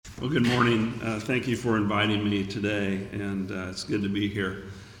Well, good morning. Thank you for inviting me today, and it's good to be here.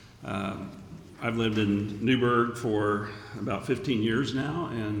 I've lived in Newburgh for about 15 years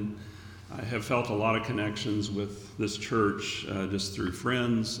now, and I have felt a lot of connections with this church just through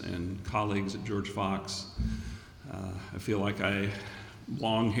friends and colleagues at George Fox. I feel like I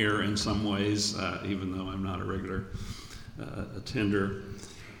belong here in some ways, even though I'm not a regular attender.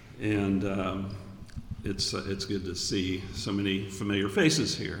 And it's good to see so many familiar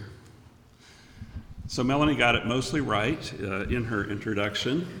faces here. So Melanie got it mostly right in her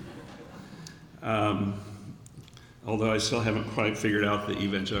introduction, although I still haven't quite figured out the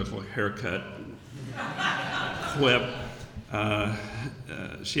evangelical haircut quip.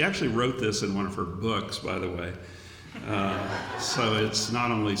 She actually wrote this in one of her books, by the way. So it's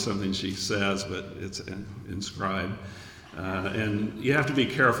not only something she says, but it's inscribed. And you have to be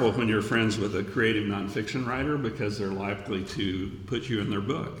careful when you're friends with a creative nonfiction writer because they're likely to put you in their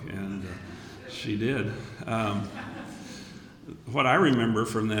book, and she did. What I remember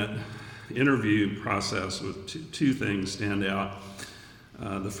from that interview process with two things stand out.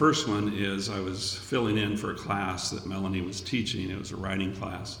 The first one is I was filling in for a class that Melanie was teaching. It was a writing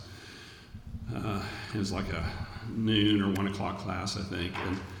class. It was like a noon or 1 o'clock class, I think.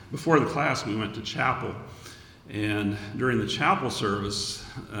 And before the class, we went to chapel. And during the chapel service,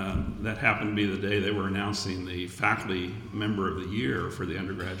 that happened to be the day they were announcing the faculty member of the year for the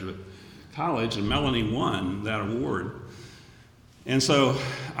undergraduate college, and Melanie won that award. And so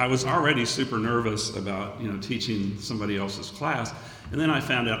I was already super nervous about, teaching somebody else's class. And then I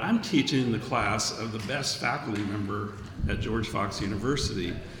found out I'm teaching the class of the best faculty member at George Fox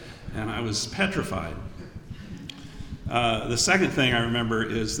University, and I was petrified. The second thing I remember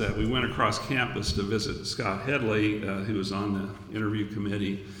is that we went across campus to visit Scott Headley, who was on the interview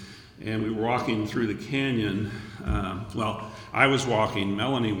committee, and we were walking through the canyon. I was walking,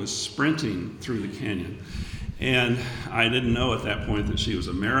 Melanie was sprinting through the canyon. And I didn't know at that point that she was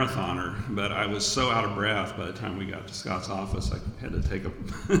a marathoner, but I was so out of breath by the time we got to Scott's office, I had to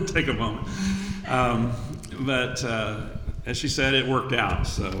take a moment. But as she said, it worked out,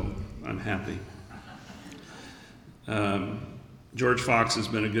 so I'm happy. George Fox has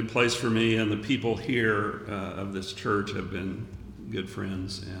been a good place for me, and the people here of this church have been good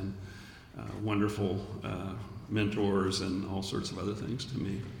friends and wonderful mentors and all sorts of other things to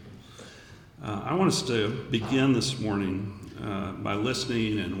me. I want us to begin this morning by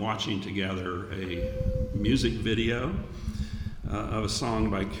listening and watching together a music video of a song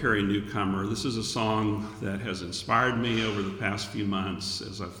by Carrie Newcomer. This is a song that has inspired me over the past few months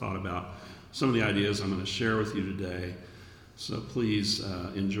as I've thought about some of the ideas I'm going to share with you today. So please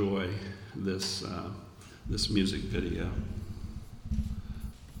enjoy this music video.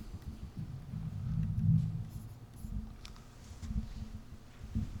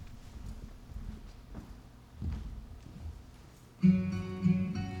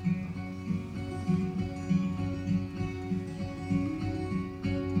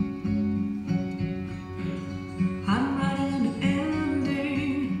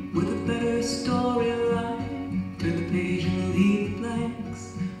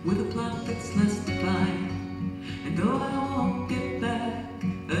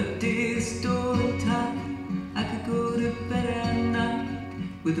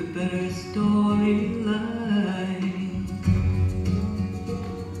 With a better storyline.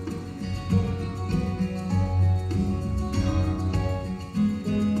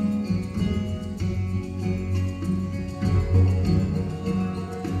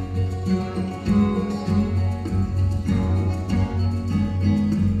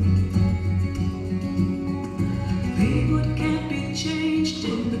 Leave what can't be changed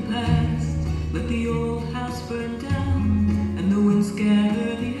in the past. Let the old house burn down and the wind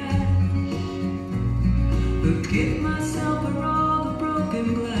scatter the ash.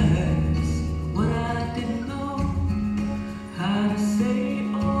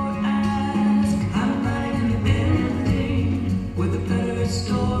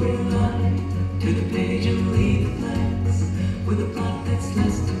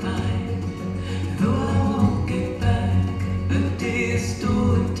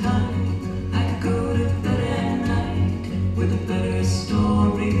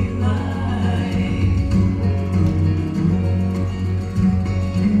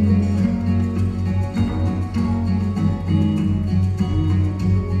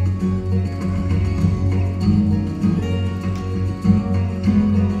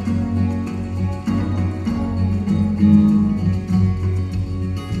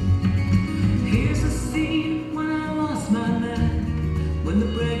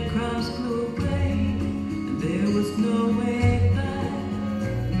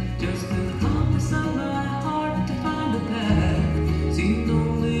 Just the compass of my heart to find the path. Seen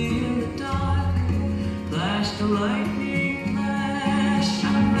only in the dark. Flash the lightning flash.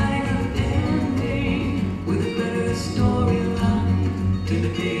 I'm writing an ending with a better storyline. Turn the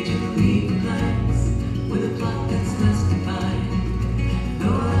page and leave blanks with a plot that's less defined.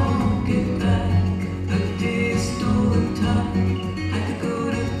 No, I won't get back a day's stolen time. I could go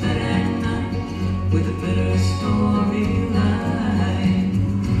to bed at night with a better storyline.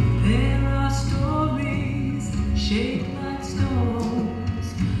 There are stories shaped like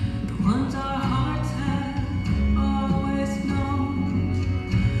stones, the ones our hearts have always known,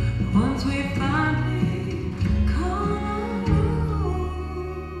 the ones we finally call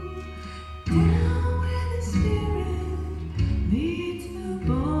home. Down where the spirit meets the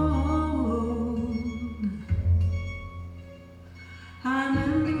bone. I'm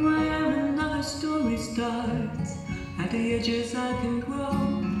ending where another story starts. At the edges I can grow,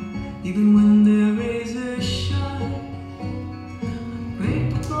 even when they're razor sharp. I'm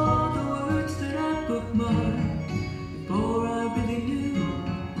grateful for the words that I bookmarked. Before I really knew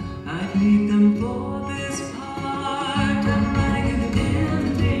I'd need them for this part. I'm writing an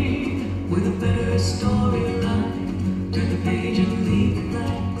ending with a better storyline. Turn the page and leave the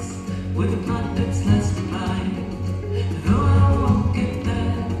blanks with a plot that's less defined. No, I won't get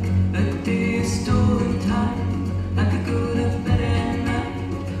back a day's stolen time. I could go to bed at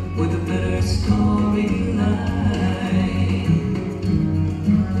night with a better storyline.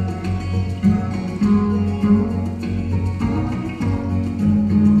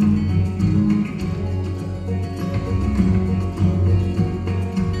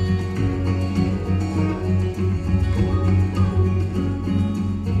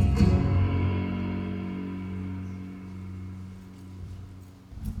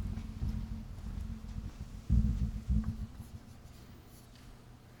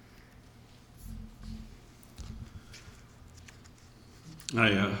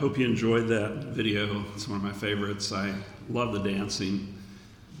 I hope you enjoyed that video. It's one of my favorites. I love the dancing,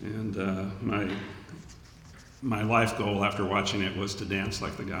 and my life goal after watching it was to dance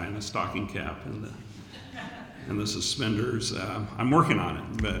like the guy in the stocking cap and the suspenders. I'm working on it,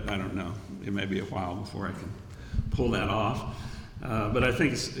 but I don't know. It may be a while before I can pull that off. But I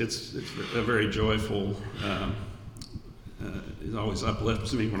think it's a very joyful. It always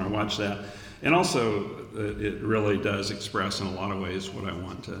uplifts me when I watch that. And also, it really does express in a lot of ways what I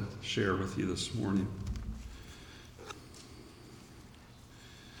want to share with you this morning.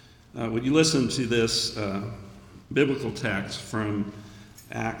 Would you listen to this biblical text from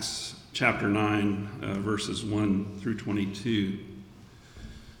Acts chapter 9, verses 1 through 22.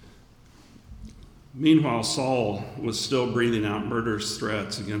 Meanwhile, Saul was still breathing out murderous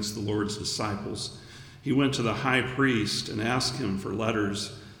threats against the Lord's disciples. He went to the high priest and asked him for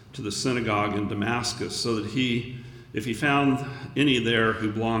letters to the synagogue in Damascus, so that if he found any there who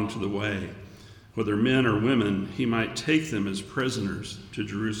belonged to the way, whether men or women, he might take them as prisoners to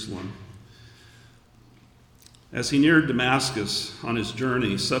Jerusalem. As he neared Damascus on his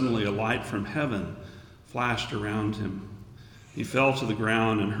journey, suddenly a light from heaven flashed around him. He fell to the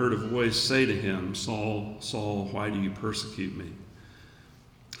ground and heard a voice say to him, "Saul, Saul, why do you persecute me?"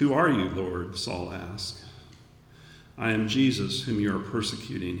 "Who are you, Lord?" Saul asked. "I am Jesus, whom you are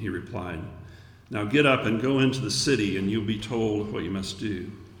persecuting," he replied. "Now get up and go into the city, and you'll be told what you must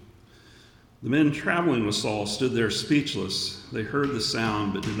do." The men traveling with Saul stood there speechless. They heard the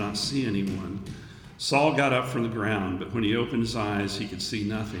sound, but did not see anyone. Saul got up from the ground, but when he opened his eyes, he could see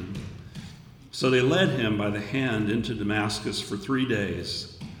nothing. So they led him by the hand into Damascus for 3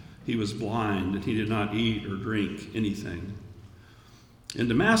 days. He was blind, and he did not eat or drink anything. In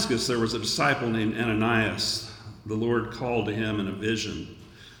Damascus, there was a disciple named Ananias. The Lord called to him in a vision.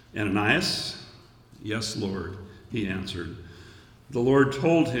 "Ananias?" "Yes, Lord," he answered. The Lord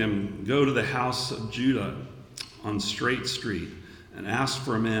told him, "Go to the house of Judah on Straight Street and ask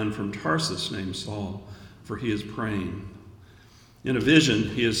for a man from Tarsus named Saul, for he is praying. In a vision,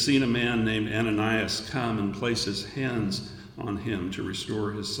 he has seen a man named Ananias come and place his hands on him to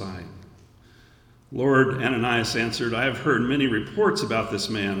restore his sight." "Lord," Ananias answered, "I have heard many reports about this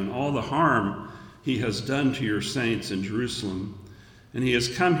man and all the harm he has done to your saints in Jerusalem. And he has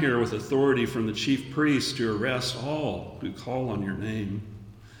come here with authority from the chief priests to arrest all who call on your name."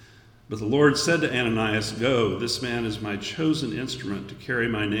 But the Lord said to Ananias, "Go, this man is my chosen instrument to carry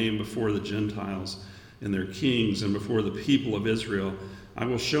my name before the Gentiles and their kings and before the people of Israel. I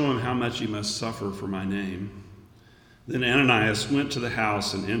will show him how much he must suffer for my name." Then Ananias went to the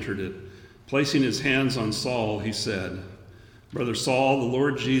house and entered it. Placing his hands on Saul, he said, "Brother Saul, the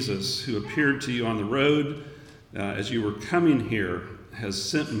Lord Jesus, who appeared to you on the road as you were coming here, has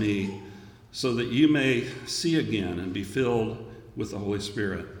sent me so that you may see again and be filled with the Holy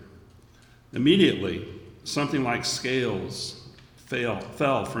Spirit." Immediately, something like scales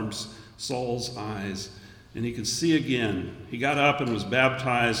fell from Saul's eyes, and he could see again. He got up and was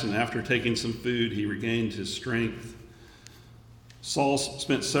baptized, and after taking some food, he regained his strength. Saul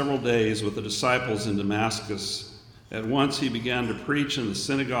spent several days with the disciples in Damascus. At once he began to preach in the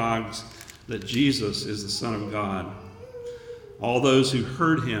synagogues that Jesus is the Son of God. All those who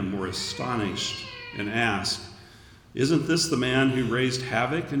heard him were astonished and asked, "Isn't this the man who raised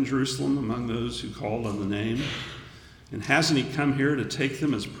havoc in Jerusalem among those who called on the name? And hasn't he come here to take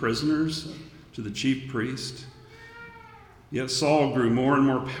them as prisoners to the chief priest?" Yet Saul grew more and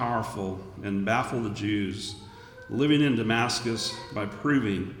more powerful and baffled the Jews, living in Damascus by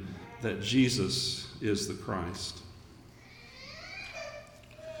proving that Jesus is the Christ.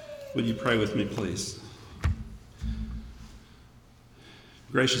 Would you pray with me, please?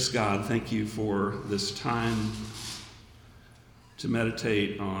 Gracious God, thank you for this time to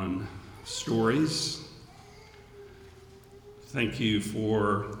meditate on stories. Thank you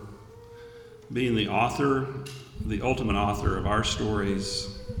for being the author, the ultimate author of our stories,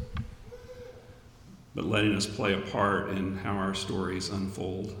 but letting us play a part in how our stories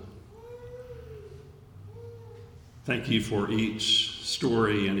unfold. Thank you for each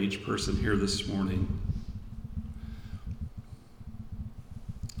story and each person here this morning.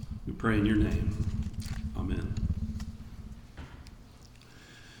 We pray in your name. Amen.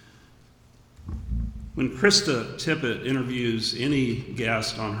 When Krista Tippett interviews any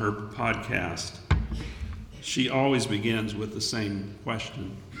guest on her podcast, she always begins with the same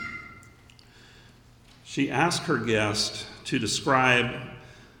question. She asks her guest to describe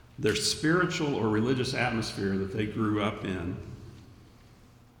their spiritual or religious atmosphere that they grew up in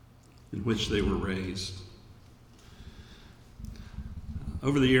which they were raised.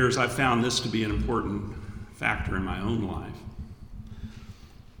 Over the years, I've found this to be an important factor in my own life.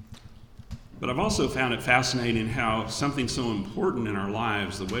 But I've also found it fascinating how something so important in our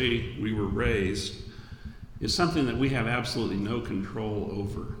lives, the way we were raised, is something that we have absolutely no control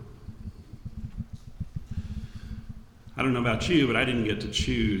over. I don't know about you, but I didn't get to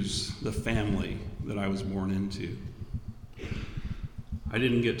choose the family that I was born into. I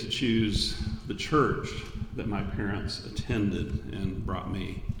didn't get to choose the church that my parents attended and brought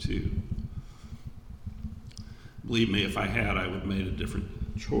me to. Believe me, if I had, I would have made a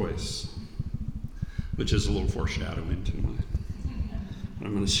different choice, which is a little foreshadowing to what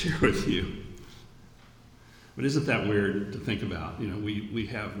I'm going to share with you. But isn't that weird to think about? You know, we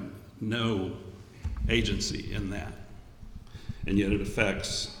have no agency in that, and yet it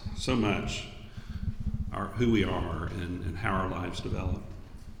affects so much who we are and how our lives develop.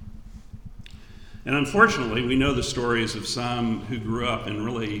 And unfortunately, we know the stories of some who grew up in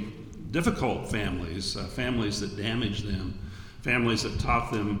really difficult families, families that damaged them, families that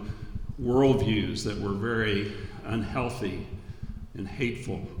taught them worldviews that were very unhealthy and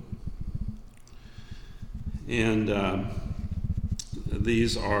hateful. And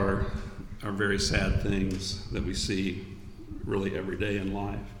these are very sad things that we see really every day in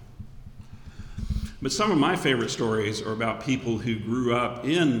life. But some of my favorite stories are about people who grew up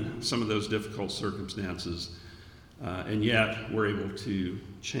in some of those difficult circumstances and yet were able to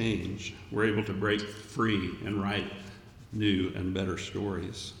change, were able to break free and write new and better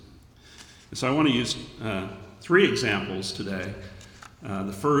stories. And so I want to use 3 examples today.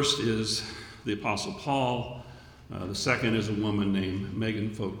 The first is the Apostle Paul. The second is a woman named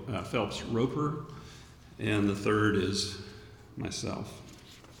Megan Phelps Roper. And the third is myself.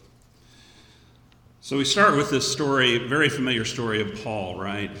 So we start with this story, very familiar story of Paul,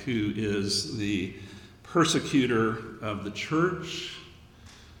 right, who is the persecutor of the church,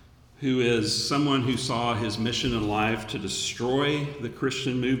 who is someone who saw his mission in life to destroy the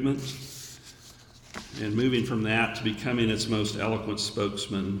Christian movement, and moving from that to becoming its most eloquent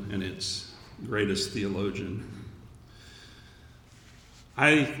spokesman and its greatest theologian.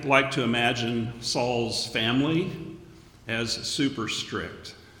 I like to imagine Saul's family as super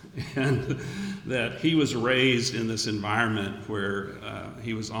strict, and that he was raised in this environment where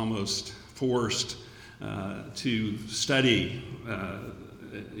he was almost forced to study,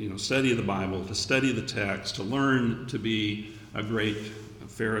 study the Bible, to study the text, to learn to be a great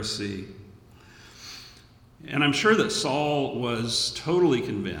Pharisee. And I'm sure that Saul was totally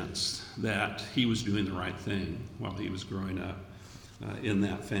convinced that he was doing the right thing while he was growing up in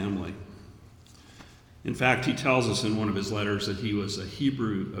that family. In fact, he tells us in one of his letters that he was a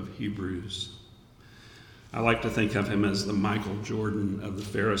Hebrew of Hebrews. I like to think of him as the Michael Jordan of the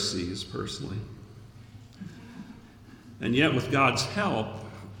Pharisees, personally. And yet, with God's help,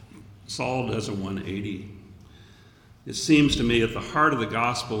 Saul does a 180. It seems to me at the heart of the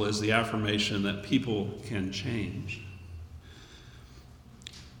gospel is the affirmation that people can change.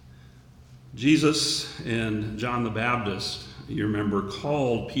 Jesus and John the Baptist, you remember,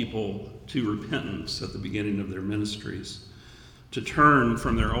 called people to repentance at the beginning of their ministries, to turn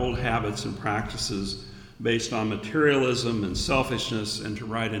from their old habits and practices based on materialism and selfishness, and to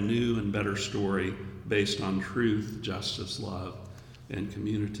write a new and better story based on truth, justice, love, and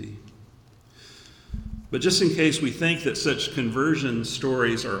community. But just in case we think that such conversion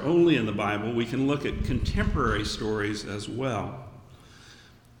stories are only in the Bible, we can look at contemporary stories as well.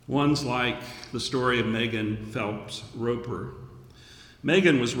 Ones like the story of Megan Phelps Roper.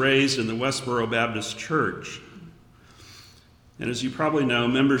 Megan was raised in the Westboro Baptist Church. And as you probably know,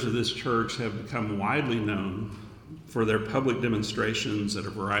 members of this church have become widely known for their public demonstrations at a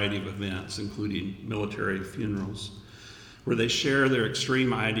variety of events, including military funerals, where they share their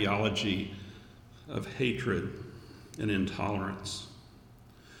extreme ideology of hatred and intolerance.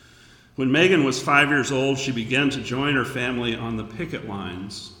 When Megan was 5 years old, she began to join her family on the picket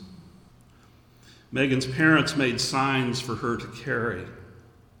lines. Megan's parents made signs for her to carry.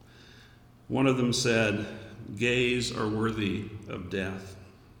 One of them said, "Gays are worthy of death."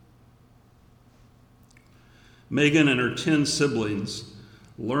 Megan and her 10 siblings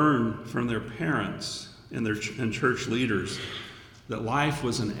learned from their parents and church leaders that life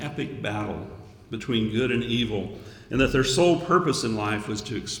was an epic battle between good and evil, and that their sole purpose in life was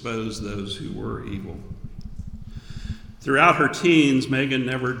to expose those who were evil. Throughout her teens, Megan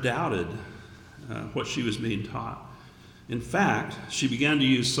never doubted what she was being taught. In fact, she began to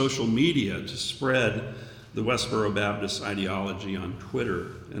use social media to spread the Westboro Baptist ideology on Twitter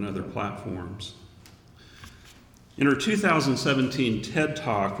and other platforms. In her 2017 TED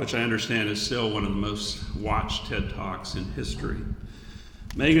Talk, which I understand is still one of the most watched TED Talks in history,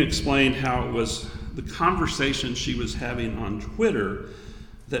 Megan explained how it was the conversation she was having on Twitter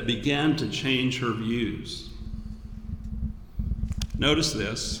that began to change her views. Notice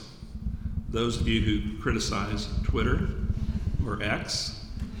this, those of you who criticize Twitter or X,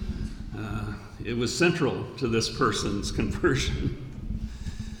 it was central to this person's conversion.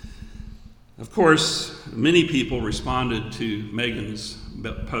 Of course, many people responded to Megan's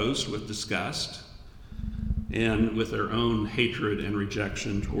post with disgust and with their own hatred and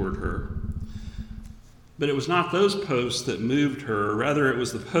rejection toward her. But it was not those posts that moved her. Rather, it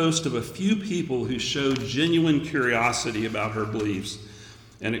was the post of a few people who showed genuine curiosity about her beliefs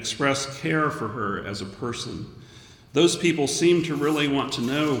and expressed care for her as a person. Those people seemed to really want to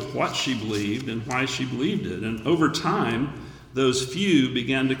know what she believed and why she believed it. And over time, those few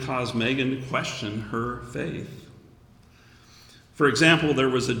began to cause Megan to question her faith. For example, there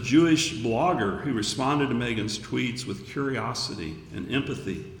was a Jewish blogger who responded to Megan's tweets with curiosity and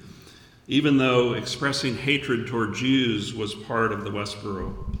empathy, even though expressing hatred toward Jews was part of the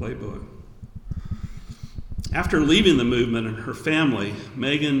Westboro playbook. After leaving the movement and her family,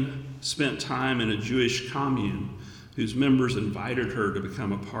 Megan spent time in a Jewish commune whose members invited her to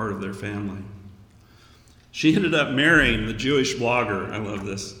become a part of their family. She ended up marrying the Jewish blogger. I love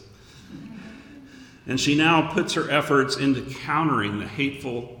this. And she now puts her efforts into countering the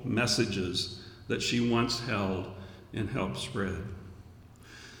hateful messages that she once held and helped spread.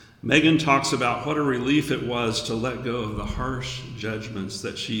 Megan talks about what a relief it was to let go of the harsh judgments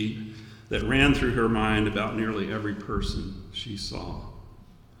that ran through her mind about nearly every person she saw.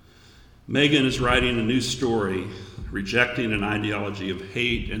 Megan is writing a new story, rejecting an ideology of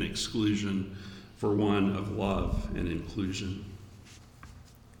hate and exclusion for one of love and inclusion.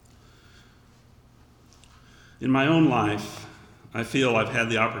 In my own life, I feel I've had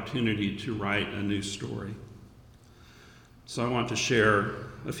the opportunity to write a new story. So I want to share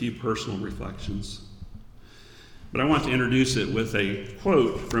a few personal reflections. But I want to introduce it with a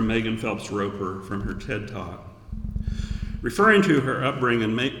quote from Megan Phelps Roper from her TED Talk. Referring to her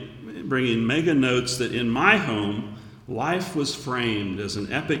upbringing, Megan notes that in my home, life was framed as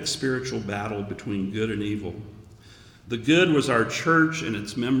an epic spiritual battle between good and evil. The good was our church and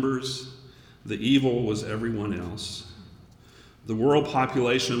its members. The evil was everyone else. The world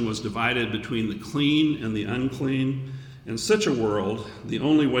population was divided between the clean and the unclean. In such a world, the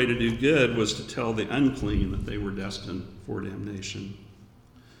only way to do good was to tell the unclean that they were destined for damnation.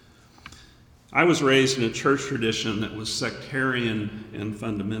 I was raised in a church tradition that was sectarian and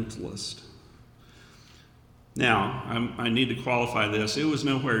fundamentalist. Now, I need to qualify this. It was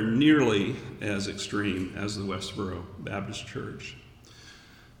nowhere nearly as extreme as the Westboro Baptist Church.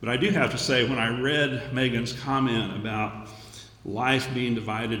 But I do have to say, when I read Megan's comment about life being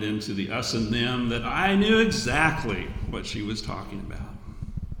divided into the us and them, that I knew exactly what she was talking about.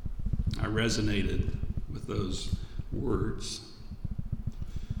 I resonated with those words.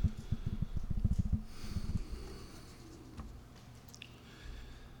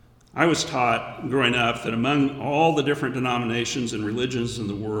 I was taught growing up that among all the different denominations and religions in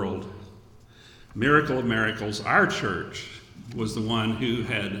the world, miracle of miracles, our church was the one who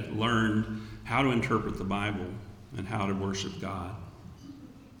had learned how to interpret the Bible and how to worship God.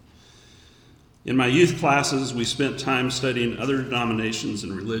 In my youth classes, we spent time studying other denominations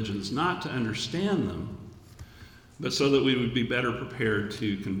and religions, not to understand them, but so that we would be better prepared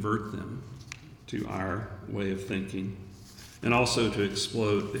to convert them to our way of thinking, and also to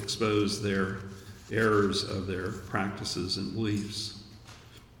expose their errors of their practices and beliefs.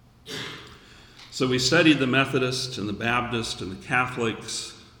 So we studied the Methodists and the Baptists and the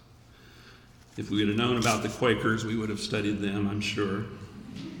Catholics. If we had known about the Quakers, we would have studied them, I'm sure.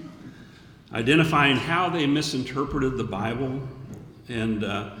 Identifying how they misinterpreted the Bible, and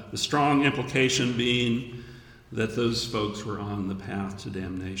the strong implication being that those folks were on the path to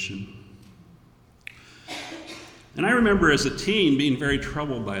damnation. And I remember as a teen being very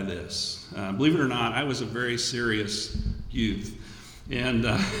troubled by this. Believe it or not, I was a very serious youth. And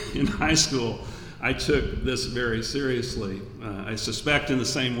in high school, I took this very seriously. I suspect in the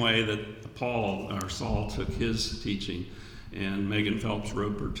same way that Saul took his teaching, and Megan Phelps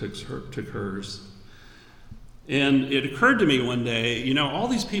Roper took hers. And it occurred to me one day, all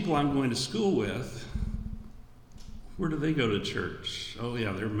these people I'm going to school with, where do they go to church? Oh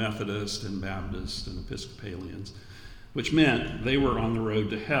yeah, they're Methodist and Baptist and Episcopalians, which meant they were on the road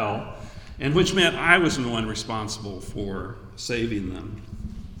to hell, and which meant I was the one responsible for saving them.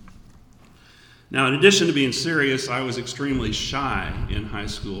 Now, in addition to being serious, I was extremely shy in high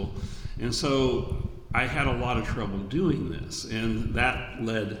school, and so I had a lot of trouble doing this, and that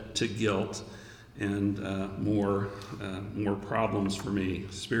led to guilt and more problems for me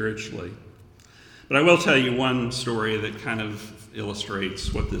spiritually. But I will tell you one story that kind of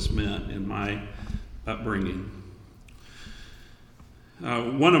illustrates what this meant in my upbringing.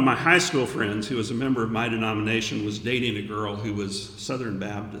 One of my high school friends, who was a member of my denomination, was dating a girl who was Southern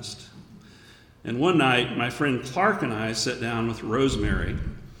Baptist. And one night, my friend Clark and I sat down with Rosemary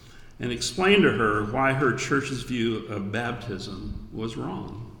and explained to her why her church's view of baptism was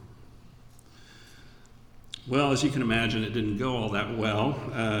wrong. Well, as you can imagine, it didn't go all that well.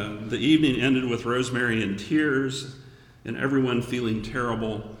 The evening ended with Rosemary in tears and everyone feeling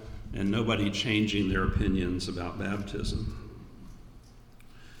terrible and nobody changing their opinions about baptism.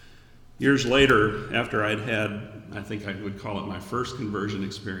 Years later, after I'd had, I think I would call it my first conversion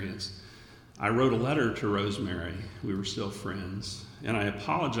experience, I wrote a letter to Rosemary. We were still friends, and I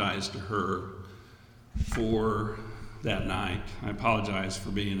apologized to her for that night. I apologized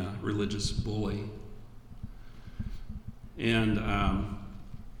for being a religious bully. And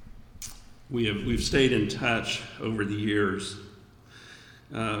we've stayed in touch over the years.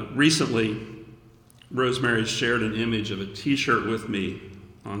 Recently, Rosemary shared an image of a t-shirt with me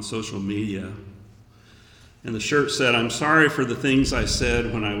on social media. And the shirt said, "I'm sorry for the things I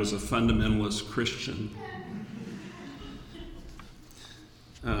said when I was a fundamentalist Christian."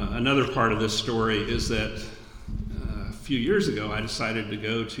 Another part of this story is that a few years ago, I decided to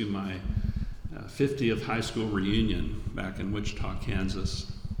go to my 50th high school reunion back in Wichita,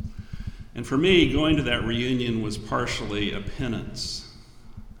 Kansas. And for me, going to that reunion was partially a penance.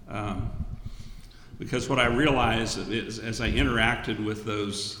 Because what I realized is, as I interacted with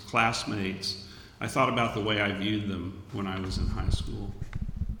those classmates, I thought about the way I viewed them when I was in high school.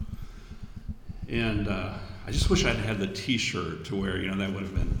 And I just wish I'd had the t-shirt to wear, that would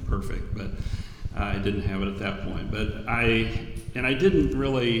have been perfect, but I didn't have it at that point. But I didn't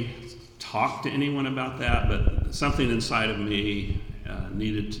really talk to anyone about that, but something inside of me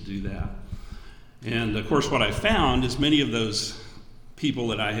needed to do that. And of course, what I found is many of those people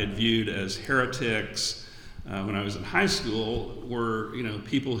that I had viewed as heretics when I was in high school were,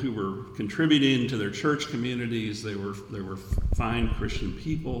 people who were contributing to their church communities. They were fine Christian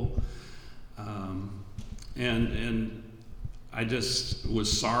people, and I just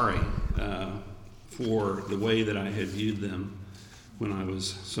was sorry for the way that I had viewed them when I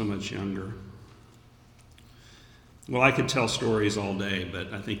was so much younger. Well, I could tell stories all day,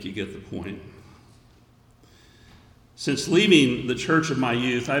 but I think you get the point. Since leaving the church of my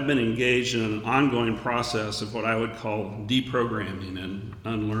youth, I've been engaged in an ongoing process of what I would call deprogramming and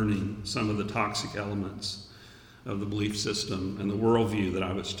unlearning some of the toxic elements of the belief system and the worldview that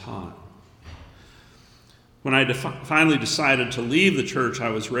I was taught. When I finally decided to leave the church I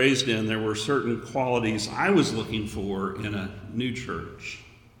was raised in, there were certain qualities I was looking for in a new church.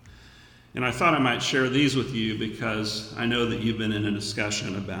 And I thought I might share these with you because I know that you've been in a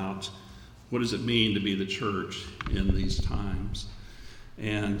discussion about what does it mean to be the church in these times.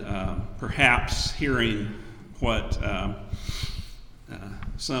 And perhaps hearing what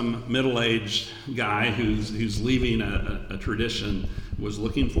some middle-aged guy who's leaving a tradition was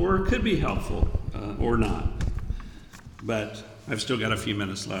looking for could be helpful or not. But I've still got a few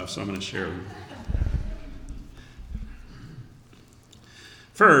minutes left, so I'm going to share them.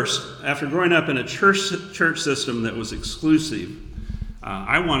 First, after growing up in a church system that was exclusive,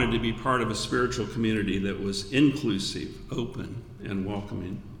 I wanted to be part of a spiritual community that was inclusive, open, and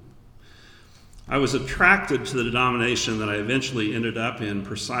welcoming. I was attracted to the denomination that I eventually ended up in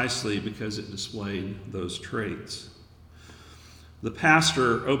precisely because it displayed those traits. The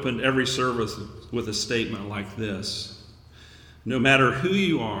pastor opened every service with a statement like this: no matter who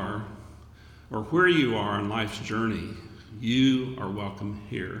you are or where you are on life's journey, you are welcome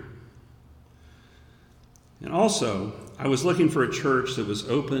here. And also, I was looking for a church that was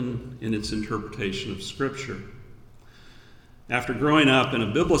open in its interpretation of Scripture. After growing up in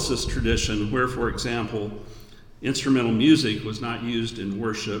a biblicist tradition where, for example, instrumental music was not used in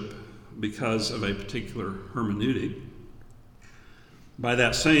worship because of a particular hermeneutic, by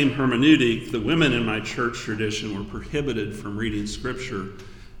that same hermeneutic, the women in my church tradition were prohibited from reading Scripture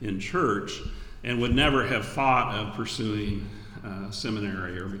in church and would never have thought of pursuing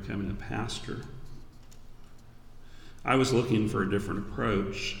seminary or becoming a pastor. I was looking for a different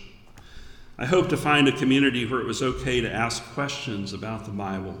approach. I hoped to find a community where it was okay to ask questions about the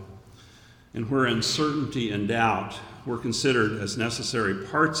Bible and where uncertainty and doubt were considered as necessary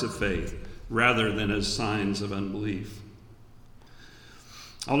parts of faith rather than as signs of unbelief.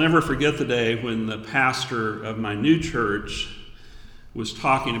 I'll never forget the day when the pastor of my new church was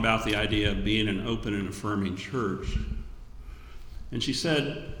talking about the idea of being an open and affirming church. And she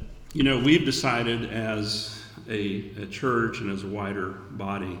said, you know, we've decided as a church and as a wider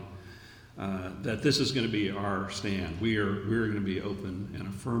body that this is going to be our stand. We're going to be open and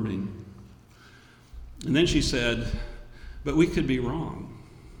affirming. And then she said, but we could be wrong.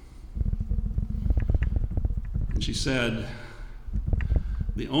 And she said,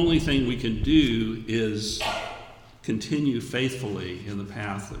 the only thing we can do is continue faithfully in the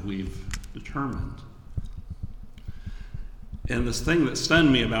path that we've determined. And this thing that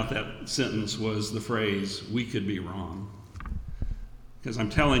stunned me about that sentence was the phrase, we could be wrong. Because I'm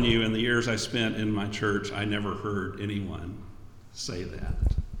telling you, in the years I spent in my church, I never heard anyone say that.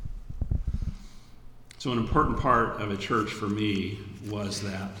 So an important part of a church for me was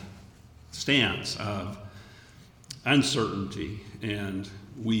that stance of uncertainty, and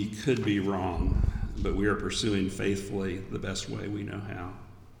we could be wrong, but we are pursuing faithfully the best way we know how.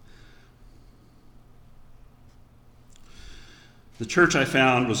 The church I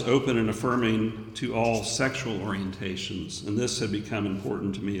found was open and affirming to all sexual orientations, and this had become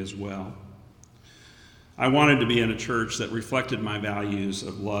important to me as well. I wanted to be in a church that reflected my values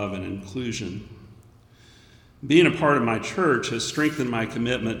of love and inclusion. Being a part of my church has strengthened my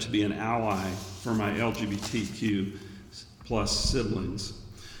commitment to be an ally for my LGBTQ plus siblings.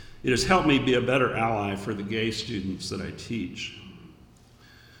 It has helped me be a better ally for the gay students that I teach.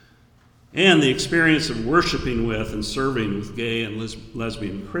 And the experience of worshiping with and serving with gay and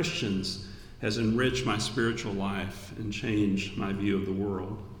lesbian Christians has enriched my spiritual life and changed my view of the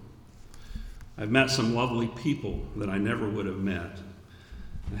world. I've met some lovely people that I never would have met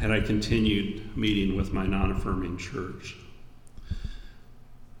had I continued meeting with my non-affirming church.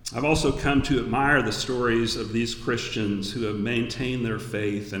 I've also come to admire the stories of these Christians who have maintained their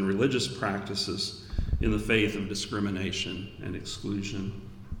faith and religious practices in the faith of discrimination and exclusion.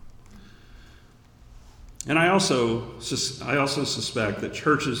 And I also suspect that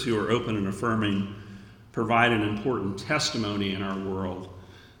churches who are open and affirming provide an important testimony in our world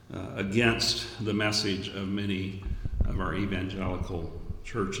against the message of many of our evangelical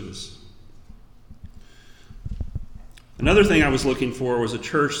churches. Another thing I was looking for was a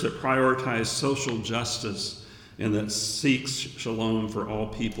church that prioritized social justice and that seeks shalom for all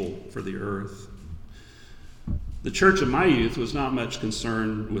people for the earth. The church of my youth was not much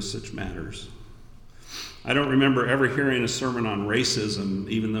concerned with such matters. I don't remember ever hearing a sermon on racism,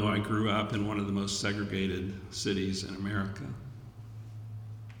 even though I grew up in one of the most segregated cities in America.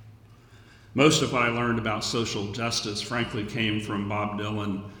 Most of what I learned about social justice, frankly, came from Bob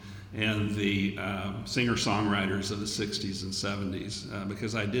Dylan and the singer-songwriters of the 60s and 70s,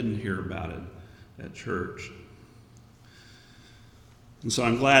 because I didn't hear about it at church. And so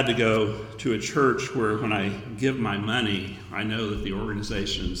I'm glad to go to a church where when I give my money, I know that the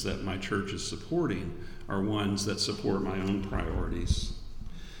organizations that my church is supporting are ones that support my own priorities,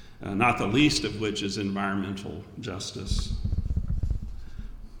 not the least of which is environmental justice.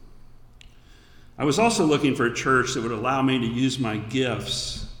 I was also looking for a church that would allow me to use my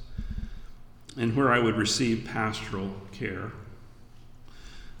gifts and where I would receive pastoral care.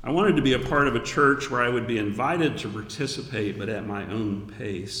 I wanted to be a part of a church where I would be invited to participate, but at my own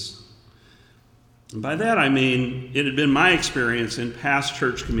pace. And by that I mean it had been my experience in past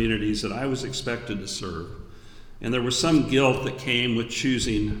church communities that I was expected to serve, and there was some guilt that came with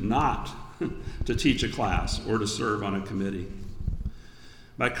choosing not to teach a class or to serve on a committee.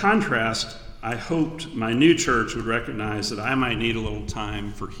 By contrast, I hoped my new church would recognize that I might need a little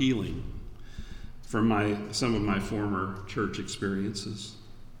time for healing from some of my former church experiences.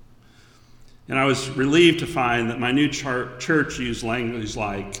 And I was relieved to find that my new church used language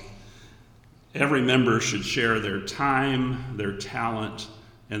like every member should share their time, their talent,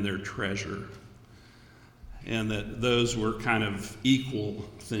 and their treasure. And that those were kind of equal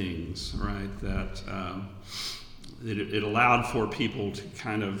things, right? That it allowed for people to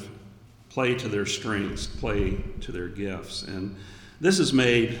kind of play to their strengths, play to their gifts. And this has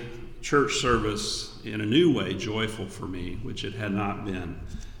made church service in a new way joyful for me, which it had not been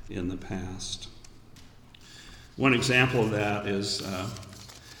in the past. One example of that is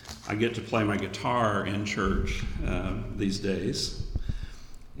I get to play my guitar in church these days,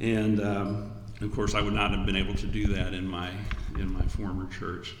 and of course I would not have been able to do that in my former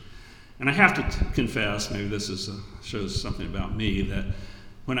church. And I have to confess, maybe this shows something about me, that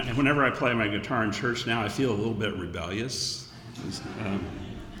whenever I play my guitar in church now, I feel a little bit rebellious.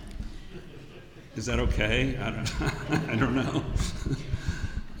 Is that okay? I don't know.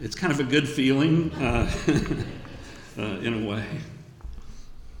 It's kind of a good feeling in a way.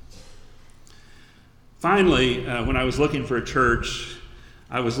 Finally, when I was looking for a church,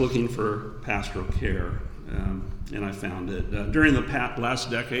 I was looking for pastoral care, and I found it. During the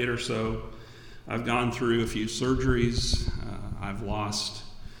last decade or so, I've gone through a few surgeries. I've lost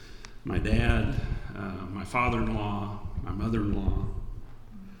my dad, my father-in-law, my mother-in-law.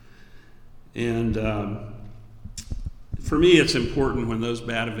 And for me, it's important when those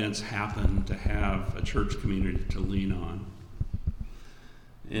bad events happen to have a church community to lean on.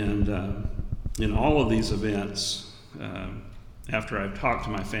 And in all of these events, after I've talked to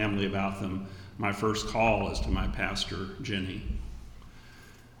my family about them, my first call is to my pastor, Jenny.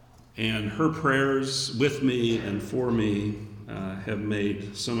 And her prayers with me and for me have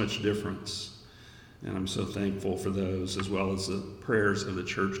made so much difference. And I'm so thankful for those, as well as the prayers of the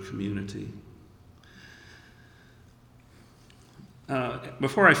church community.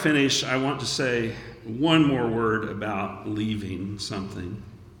 Before I finish, I want to say one more word about leaving something.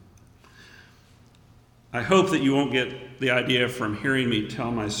 I hope that you won't get the idea from hearing me tell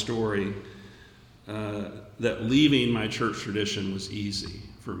my story that leaving my church tradition was easy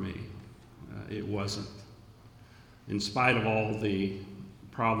for me. It wasn't. In spite of all the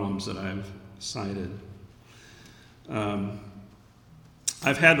problems that I've cited.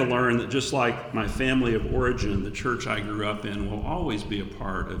 I've had to learn that just like my family of origin, the church I grew up in will always be a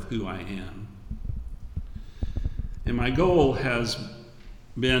part of who I am. And my goal has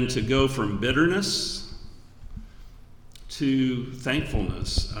been to go from bitterness to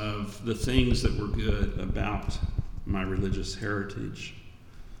thankfulness of the things that were good about my religious heritage.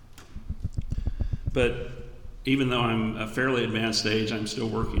 But even though I'm a fairly advanced age, I'm still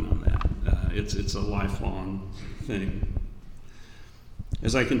working on that. It's a lifelong thing.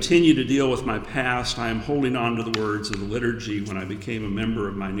 As I continue to deal with my past, I am holding on to the words of the liturgy when I became a member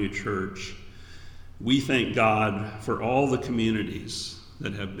of my new church. We thank God for all the communities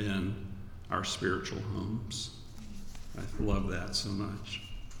that have been our spiritual homes. I love that so much.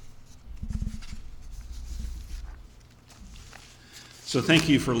 So thank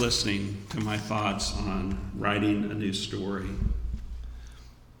you for listening to my thoughts on writing a new story.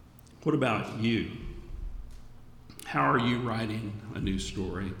 What about you? How are you writing a new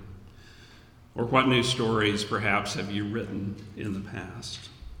story? Or what new stories perhaps have you written in the past?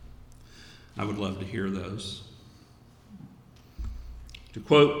 I would love to hear those. To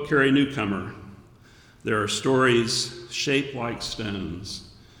quote Carrie Newcomer, there are stories shaped like stones,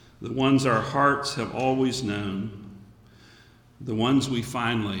 the ones our hearts have always known, the ones we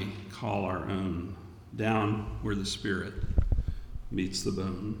finally call our own, down where the spirit meets the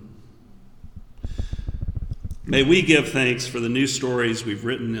bone. May we give thanks for the new stories we've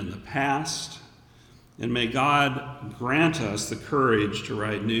written in the past, and may God grant us the courage to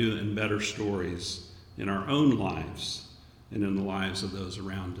write new and better stories in our own lives and in the lives of those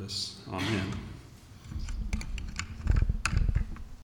around us. Amen.